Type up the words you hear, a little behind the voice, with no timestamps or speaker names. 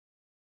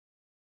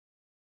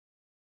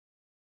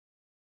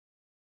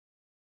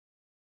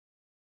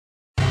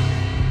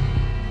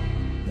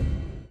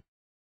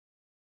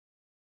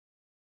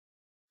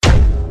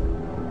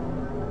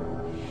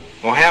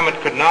Muhammad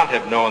could not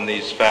have known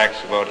these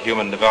facts about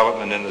human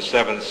development in the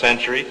 7th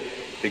century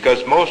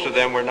because most of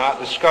them were not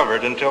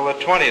discovered until the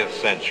 20th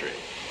century.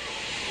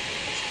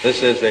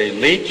 This is a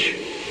leech,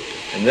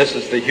 and this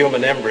is the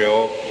human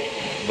embryo,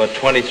 about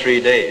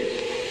 23 days.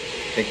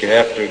 I think you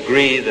have to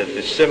agree that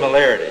the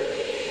similarity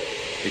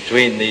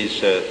between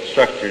these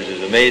structures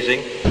is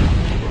amazing.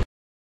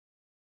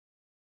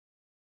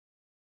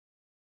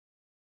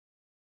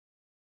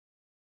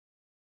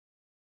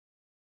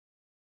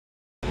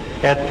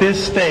 At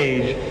this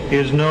stage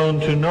is known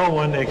to no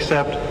one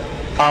except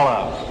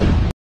Allah.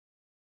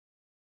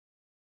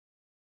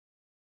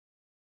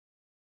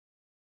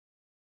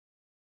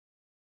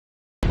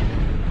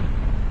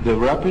 The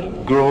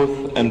rapid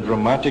growth and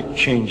dramatic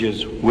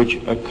changes which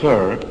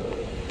occur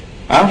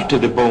after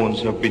the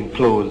bones have been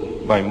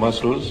clothed by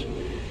muscles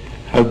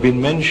have been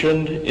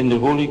mentioned in the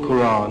Holy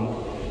Quran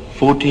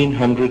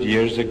 1400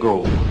 years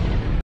ago.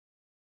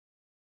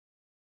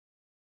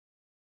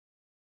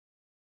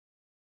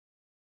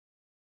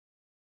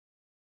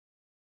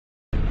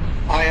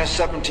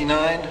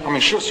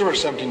 Surah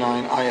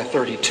 79, Ayah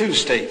 32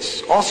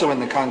 states, also in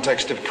the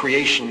context of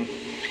creation,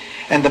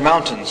 "And the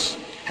mountains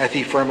hath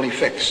he firmly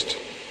fixed."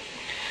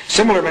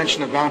 Similar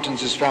mention of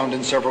mountains is found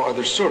in several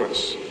other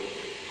surahs.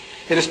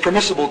 It is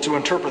permissible to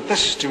interpret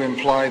this to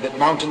imply that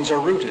mountains are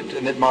rooted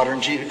and that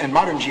modern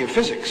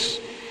geophysics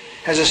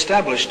has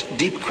established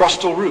deep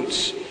crustal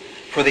roots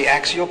for the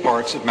axial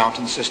parts of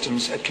mountain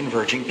systems at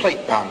converging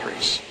plate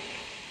boundaries.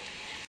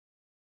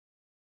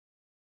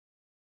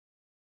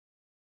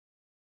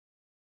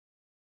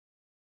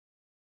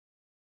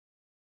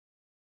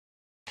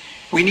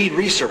 We need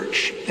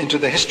research into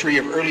the history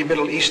of early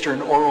Middle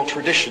Eastern oral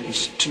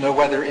traditions to know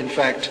whether, in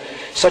fact,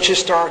 such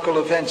historical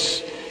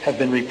events have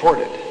been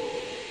reported.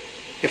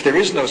 If there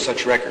is no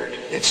such record,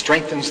 it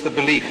strengthens the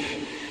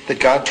belief that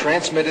God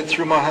transmitted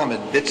through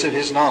Muhammad bits of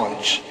his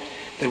knowledge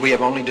that we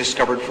have only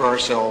discovered for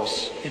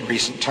ourselves in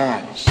recent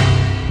times.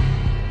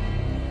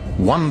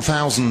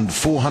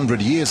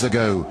 1,400 years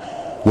ago,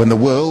 when the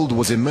world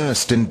was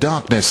immersed in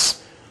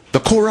darkness,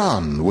 the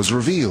Quran was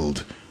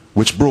revealed,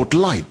 which brought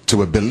light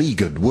to a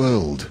beleaguered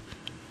world.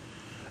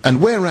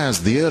 And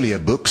whereas the earlier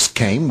books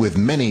came with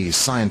many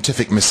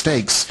scientific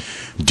mistakes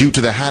due to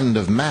the hand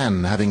of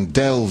man having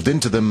delved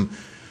into them,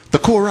 the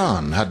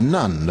Quran had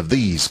none of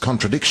these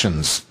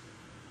contradictions.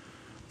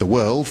 The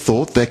world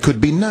thought there could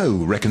be no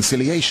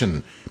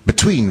reconciliation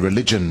between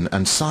religion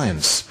and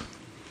science.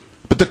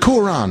 But the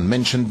Quran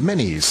mentioned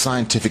many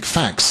scientific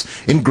facts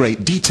in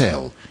great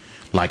detail,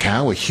 like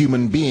how a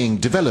human being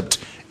developed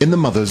in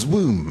the mother's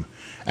womb,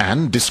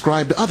 and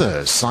described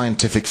other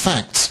scientific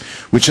facts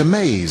which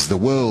amaze the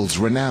world's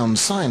renowned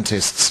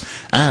scientists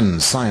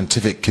and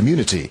scientific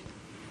community.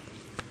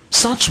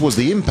 Such was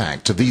the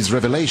impact of these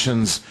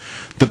revelations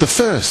that the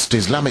first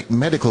Islamic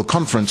medical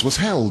conference was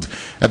held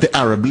at the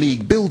Arab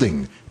League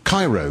building,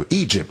 Cairo,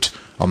 Egypt,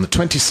 on the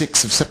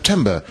 26th of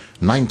September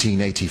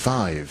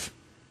 1985.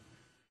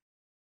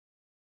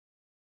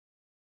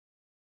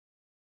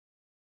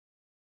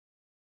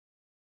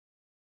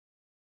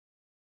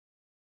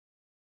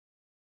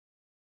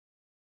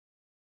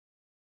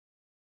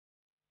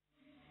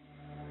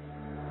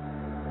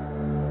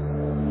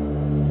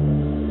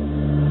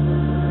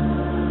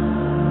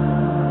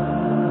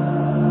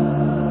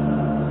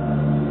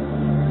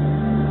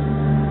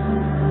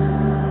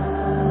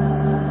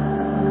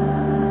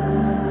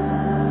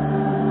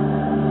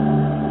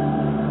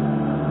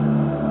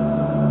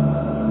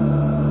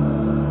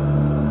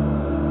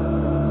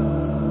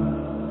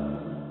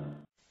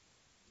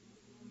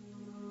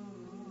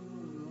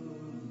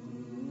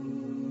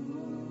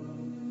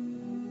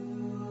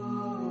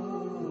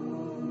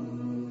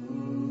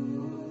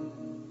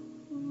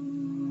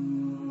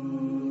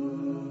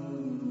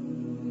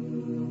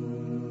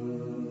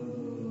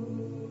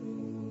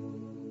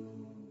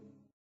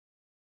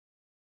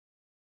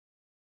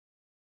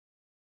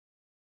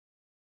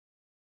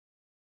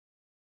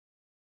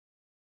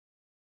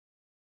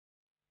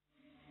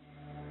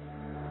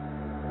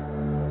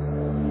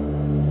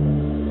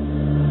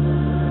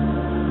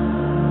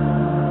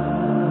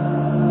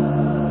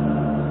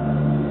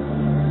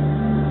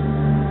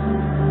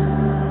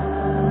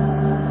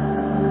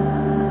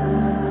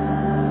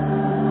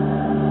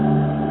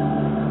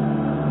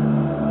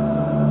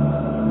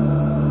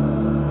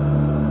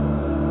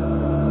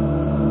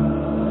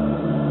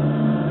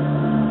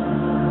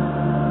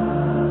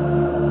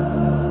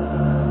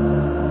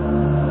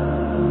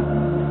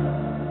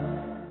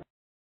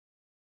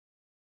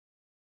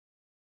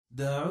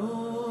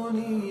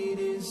 دعوني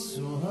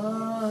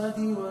للسهاد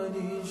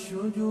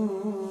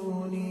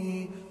وللشجون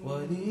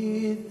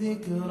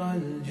وللذكرى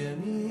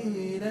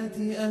الجميلة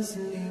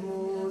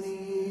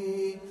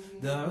أسلموني.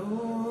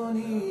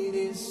 دعوني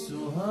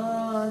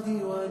للسهاد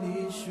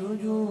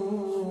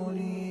وللشجون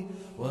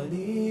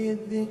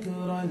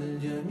وللذكرى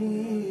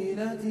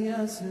الجميلة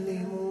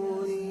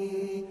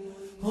أسلموني.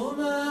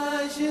 هما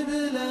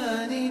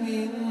شبلان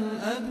من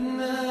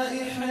أبناء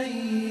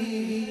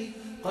حي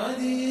قد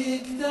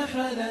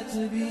اكتحلت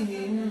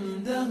بهم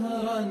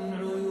دهرا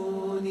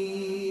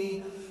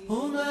عيوني.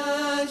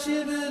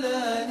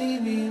 شبلان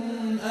من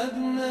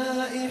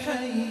أبناء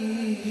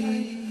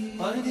حي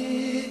قد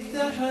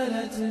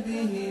اكتحلت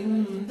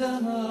بهم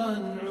دهرا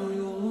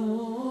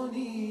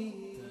عيوني.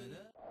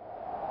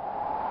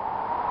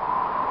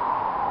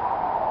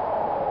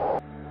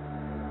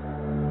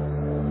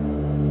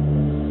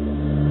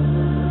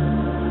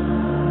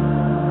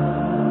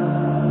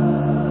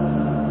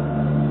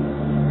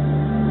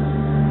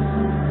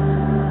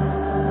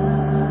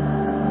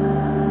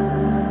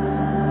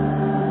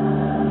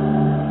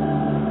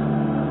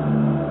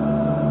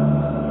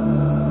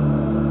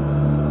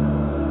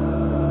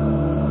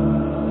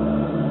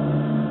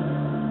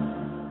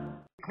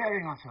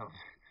 Declaring ourselves.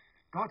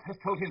 God has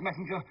told his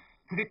messenger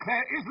to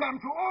declare Islam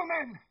to all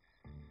men.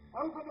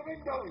 Open the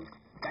windows.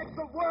 Let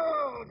the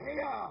world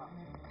hear.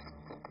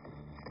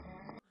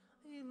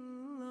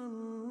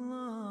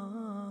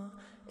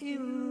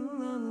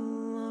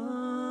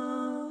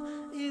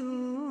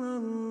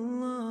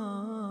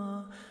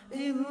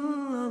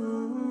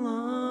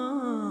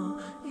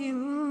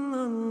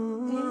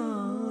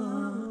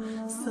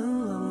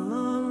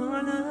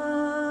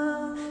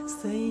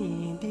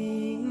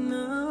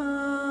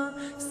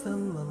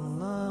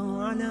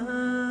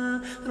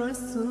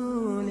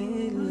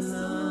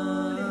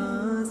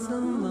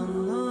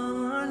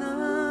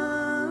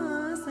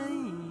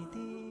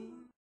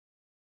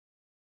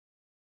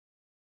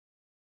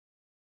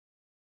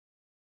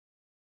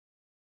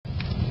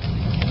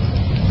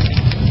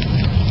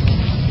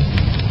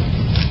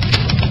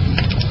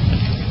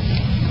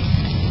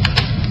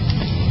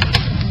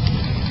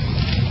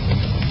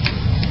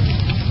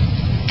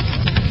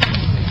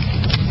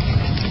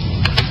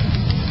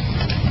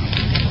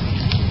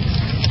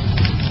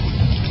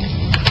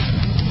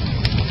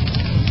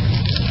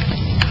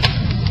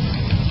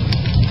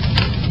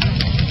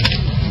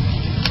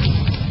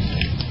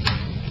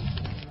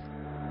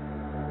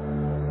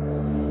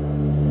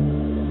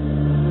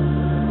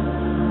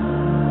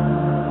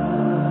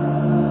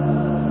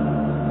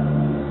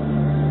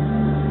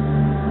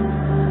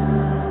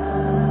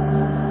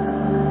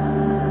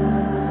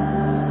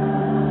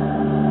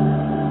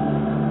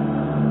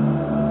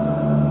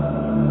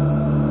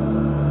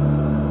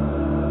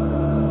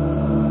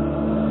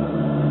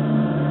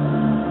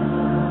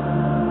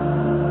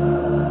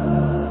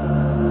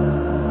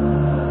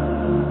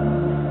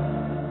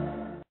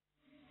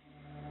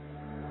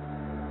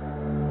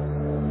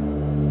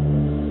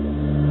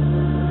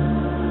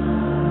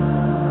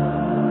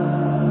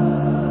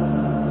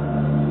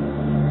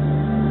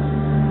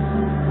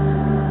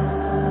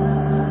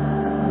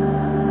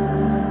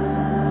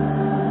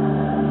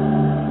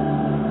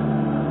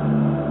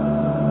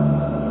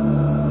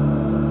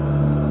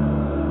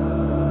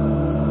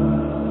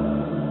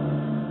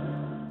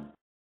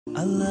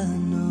 Allah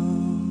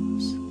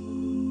knows,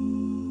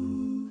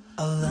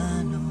 Allah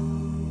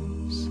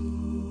knows.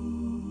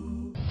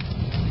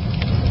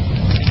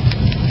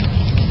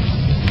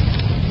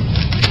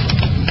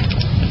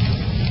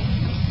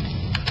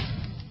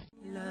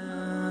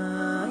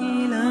 La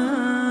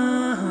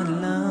ilaha,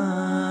 la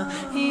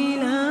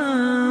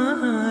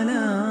ilaha,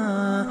 la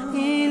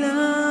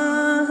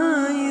ilaha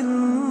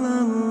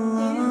illallah.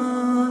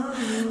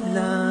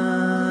 La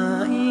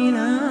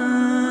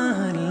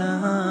ilaha, la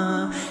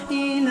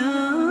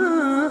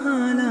ilaha,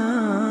 la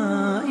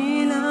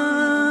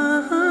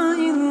ilaha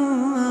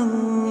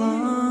illallah.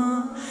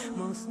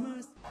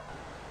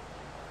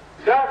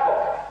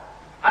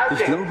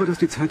 Ich glaube, dass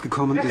die Zeit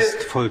gekommen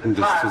ist,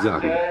 Folgendes zu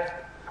sagen.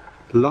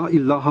 La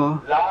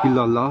ilaha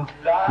illallah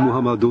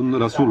Muhammadun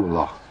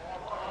Rasulullah.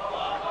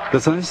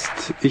 Das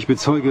heißt, ich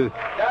bezeuge,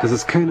 dass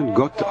es keinen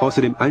Gott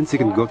außer dem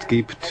einzigen Gott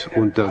gibt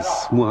und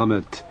dass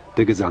Muhammad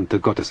der Gesandte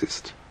Gottes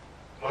ist.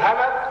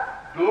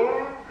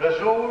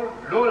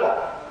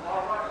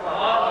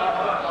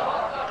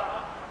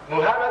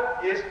 Muhammad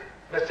is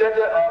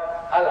messenger of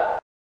Allah.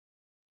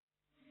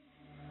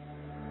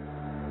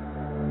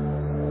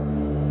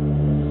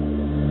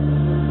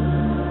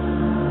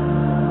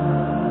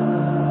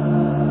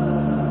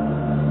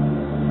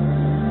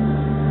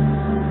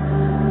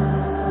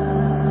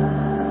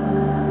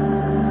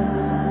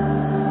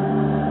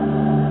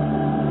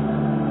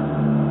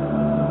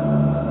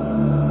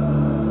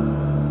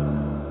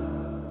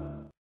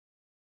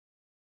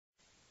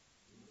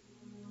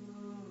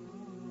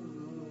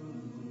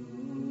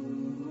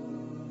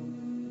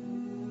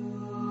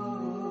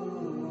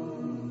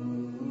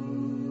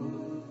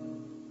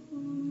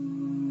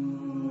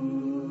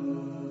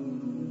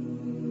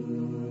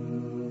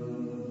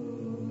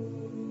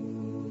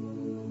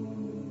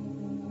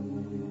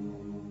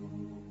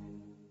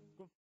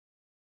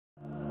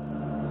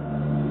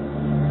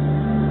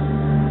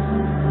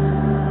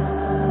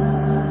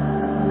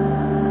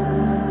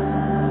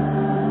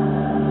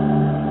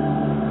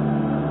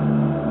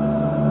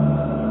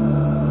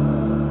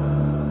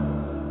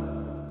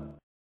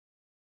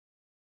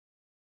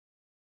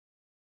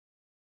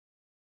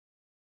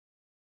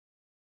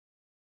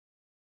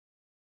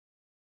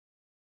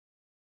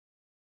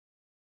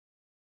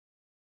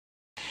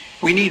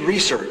 We need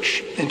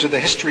research into the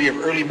history of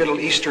early Middle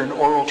Eastern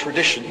oral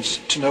traditions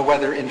to know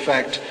whether, in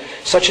fact,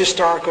 such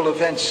historical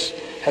events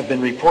have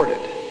been reported.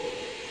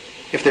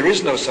 If there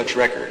is no such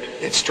record,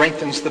 it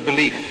strengthens the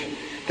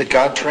belief that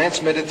God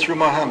transmitted through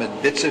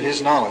Muhammad bits of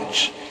his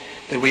knowledge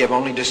that we have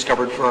only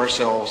discovered for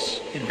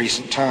ourselves in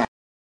recent times.